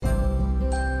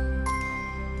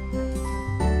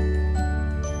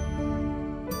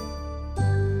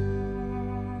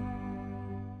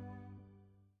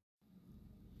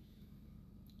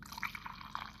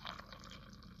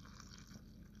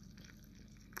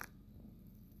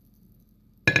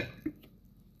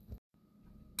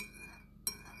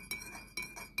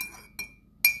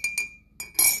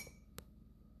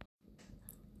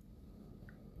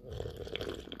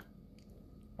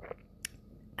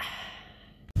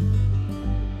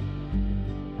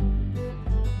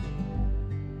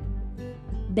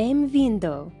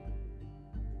Bem-vindo!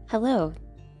 Hello,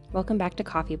 welcome back to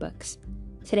Coffee Books.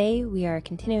 Today we are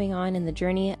continuing on in the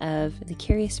journey of The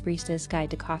Curious Barista's Guide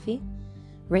to Coffee,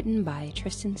 written by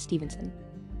Tristan Stevenson.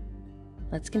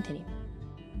 Let's continue.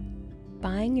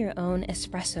 Buying your own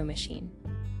espresso machine.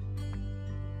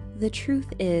 The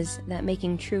truth is that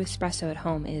making true espresso at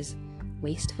home is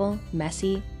wasteful,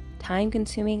 messy,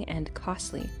 time-consuming, and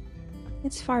costly.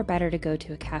 It's far better to go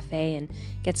to a cafe and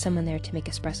get someone there to make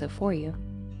espresso for you.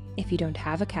 If you don't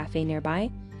have a cafe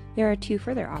nearby, there are two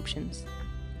further options.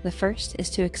 The first is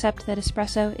to accept that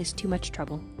espresso is too much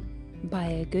trouble. Buy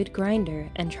a good grinder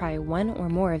and try one or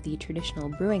more of the traditional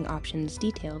brewing options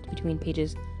detailed between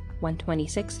pages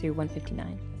 126 through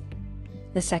 159.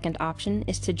 The second option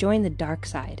is to join the dark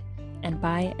side and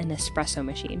buy an espresso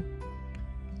machine.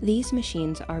 These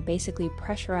machines are basically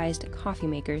pressurized coffee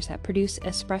makers that produce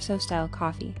espresso-style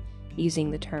coffee, using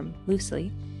the term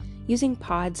loosely, using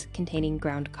pods containing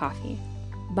ground coffee.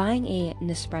 Buying a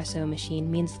Nespresso machine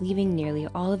means leaving nearly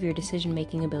all of your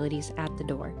decision-making abilities at the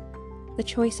door. The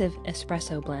choice of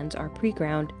espresso blends are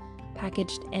pre-ground,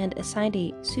 packaged, and assigned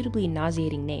a suitably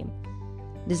nauseating name.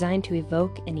 Designed to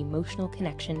evoke an emotional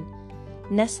connection,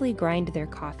 Nestle grind their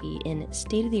coffee in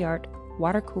state-of-the-art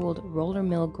water-cooled roller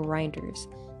mill grinders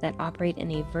that operate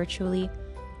in a virtually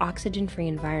oxygen-free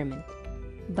environment.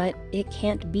 But it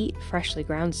can't beat freshly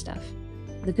ground stuff.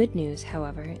 The good news,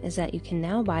 however, is that you can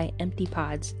now buy empty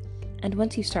pods, and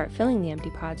once you start filling the empty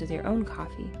pods with your own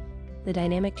coffee, the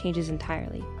dynamic changes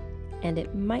entirely, and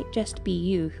it might just be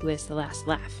you who is the last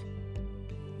laugh.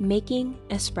 Making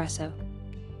espresso.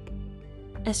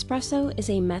 Espresso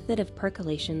is a method of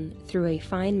percolation through a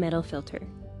fine metal filter.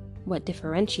 What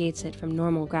differentiates it from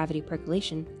normal gravity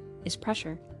percolation is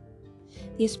pressure.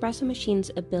 The espresso machine's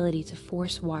ability to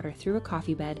force water through a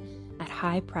coffee bed at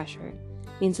high pressure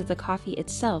means that the coffee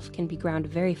itself can be ground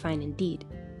very fine indeed,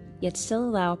 yet still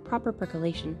allow proper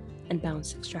percolation and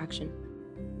balanced extraction.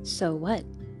 So what?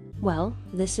 Well,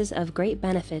 this is of great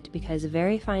benefit because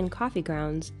very fine coffee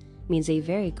grounds means a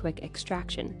very quick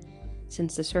extraction,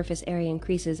 since the surface area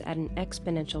increases at an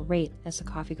exponential rate as the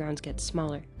coffee grounds get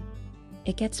smaller.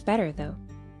 It gets better though.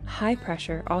 High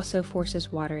pressure also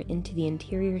forces water into the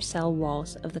interior cell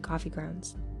walls of the coffee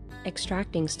grounds,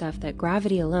 extracting stuff that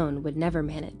gravity alone would never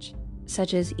manage,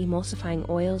 such as emulsifying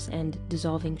oils and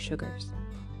dissolving sugars.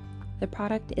 The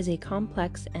product is a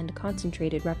complex and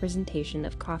concentrated representation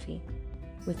of coffee,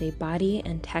 with a body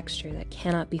and texture that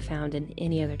cannot be found in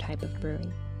any other type of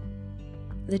brewing.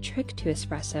 The trick to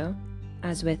espresso,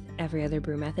 as with every other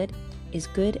brew method, is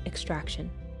good extraction.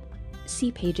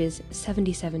 See pages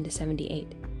 77 to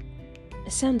 78.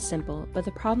 It sounds simple, but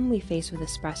the problem we face with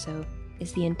espresso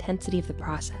is the intensity of the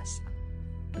process.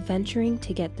 Venturing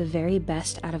to get the very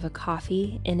best out of a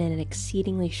coffee in an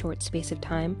exceedingly short space of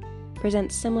time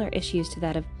presents similar issues to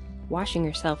that of washing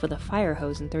yourself with a fire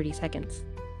hose in 30 seconds.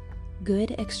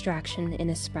 Good extraction in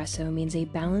espresso means a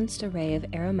balanced array of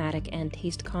aromatic and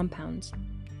taste compounds.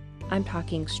 I'm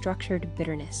talking structured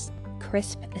bitterness,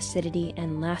 crisp acidity,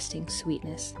 and lasting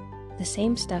sweetness. The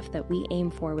same stuff that we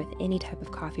aim for with any type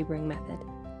of coffee brewing method.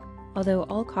 Although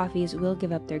all coffees will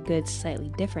give up their goods slightly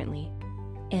differently,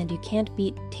 and you can't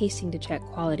beat tasting to check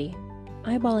quality,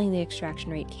 eyeballing the extraction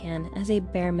rate can, as a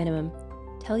bare minimum,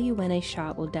 tell you when a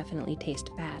shot will definitely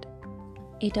taste bad.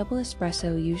 A double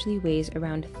espresso usually weighs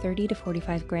around 30 to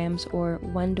 45 grams or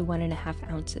 1 to 1.5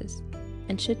 ounces,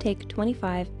 and should take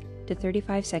 25 to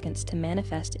 35 seconds to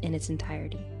manifest in its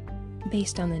entirety,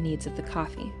 based on the needs of the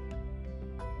coffee.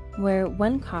 Where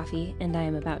one coffee, and I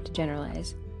am about to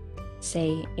generalize,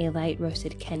 say a light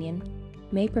roasted Kenyan,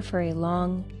 may prefer a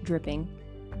long, dripping,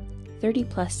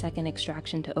 30-plus second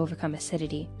extraction to overcome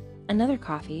acidity, another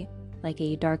coffee, like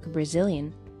a dark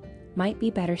Brazilian, might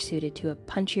be better suited to a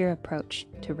punchier approach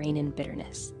to rein in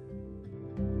bitterness.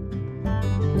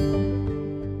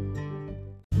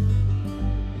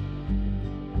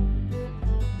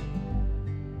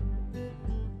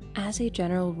 As a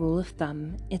general rule of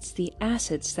thumb, it's the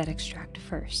acids that extract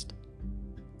first.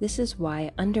 This is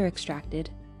why under-extracted,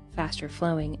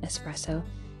 faster-flowing espresso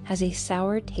has a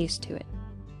sour taste to it.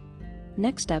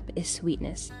 Next up is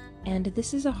sweetness, and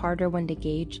this is a harder one to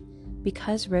gauge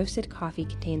because roasted coffee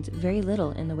contains very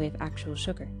little in the way of actual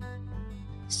sugar.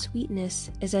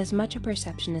 Sweetness is as much a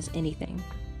perception as anything,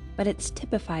 but it's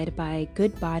typified by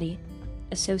good body,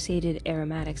 associated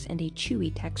aromatics, and a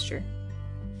chewy texture.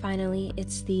 Finally,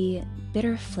 it's the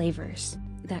bitter flavors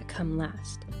that come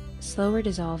last. Slower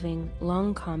dissolving,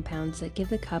 long compounds that give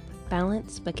the cup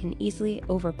balance but can easily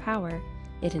overpower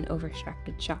it in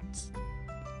over-extracted shots.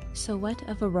 So what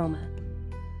of aroma?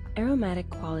 Aromatic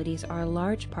qualities are a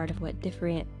large part of what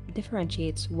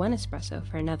differentiates one espresso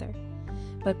from another,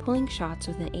 but pulling shots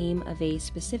with the aim of a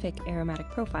specific aromatic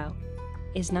profile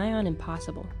is nigh on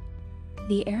impossible.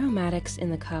 The aromatics in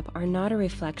the cup are not a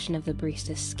reflection of the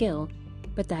barista's skill,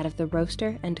 but that of the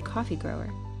roaster and coffee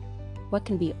grower. What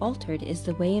can be altered is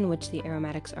the way in which the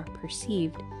aromatics are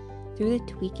perceived through the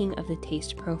tweaking of the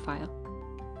taste profile.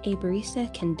 A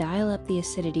barista can dial up the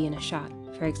acidity in a shot,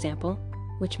 for example,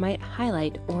 which might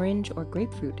highlight orange or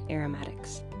grapefruit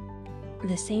aromatics.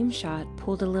 The same shot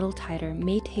pulled a little tighter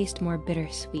may taste more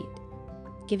bittersweet,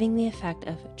 giving the effect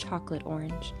of chocolate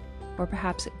orange, or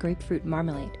perhaps grapefruit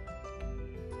marmalade.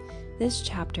 This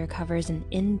chapter covers an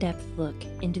in-depth look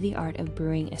into the art of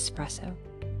brewing espresso.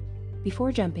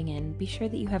 Before jumping in, be sure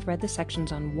that you have read the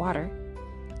sections on water,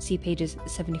 see pages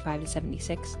 75 to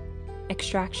 76,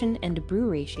 extraction and brew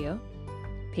ratio,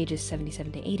 pages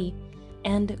 77 to 80,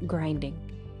 and grinding,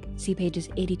 see pages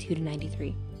 82 to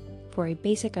 93, for a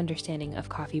basic understanding of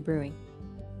coffee brewing.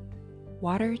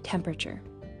 Water temperature.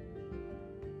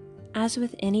 As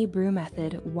with any brew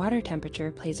method, water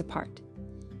temperature plays a part.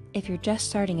 If you're just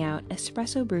starting out,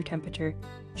 espresso brew temperature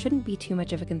shouldn't be too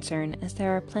much of a concern, as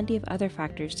there are plenty of other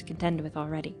factors to contend with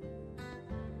already.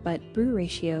 But brew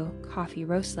ratio, coffee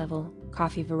roast level,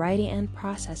 coffee variety, and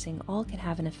processing all can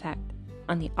have an effect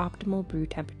on the optimal brew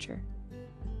temperature.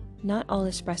 Not all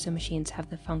espresso machines have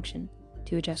the function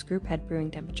to adjust group head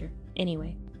brewing temperature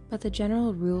anyway, but the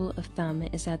general rule of thumb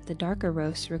is that the darker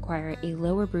roasts require a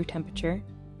lower brew temperature,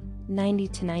 90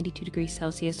 to 92 degrees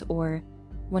Celsius or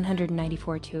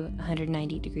 194 to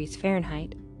 190 degrees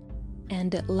Fahrenheit,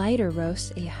 and lighter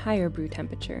roasts a higher brew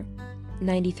temperature,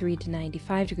 93 to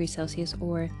 95 degrees Celsius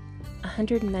or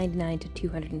 199 to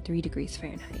 203 degrees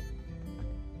Fahrenheit.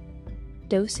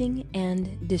 Dosing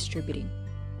and distributing.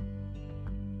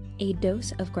 A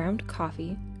dose of ground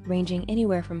coffee, ranging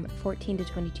anywhere from 14 to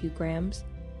 22 grams,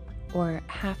 or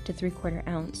half to 3/4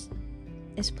 ounce,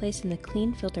 is placed in the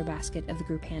clean filter basket of the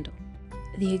group handle.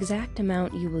 The exact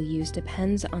amount you will use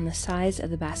depends on the size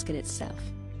of the basket itself,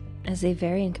 as they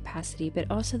vary in capacity, but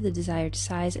also the desired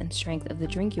size and strength of the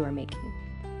drink you are making.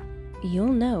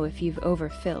 You'll know if you've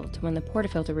overfilled when the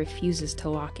portafilter refuses to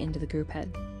lock into the group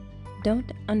head.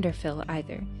 Don't underfill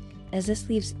either, as this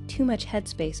leaves too much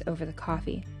headspace over the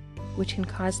coffee, which can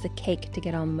cause the cake to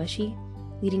get all mushy,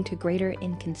 leading to greater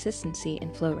inconsistency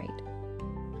in flow rate.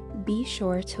 Be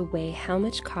sure to weigh how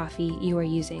much coffee you are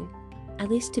using, at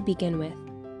least to begin with,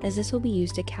 as this will be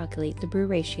used to calculate the brew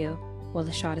ratio while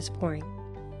the shot is pouring.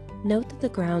 Note that the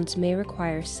grounds may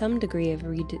require some degree of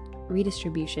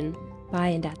redistribution by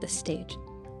and at this stage,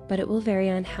 but it will vary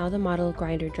on how the model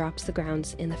grinder drops the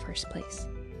grounds in the first place.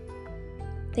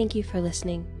 Thank you for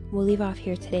listening. We'll leave off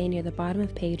here today near the bottom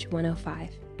of page 105.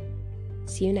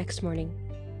 See you next morning.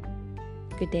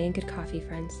 Good day and good coffee,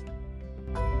 friends.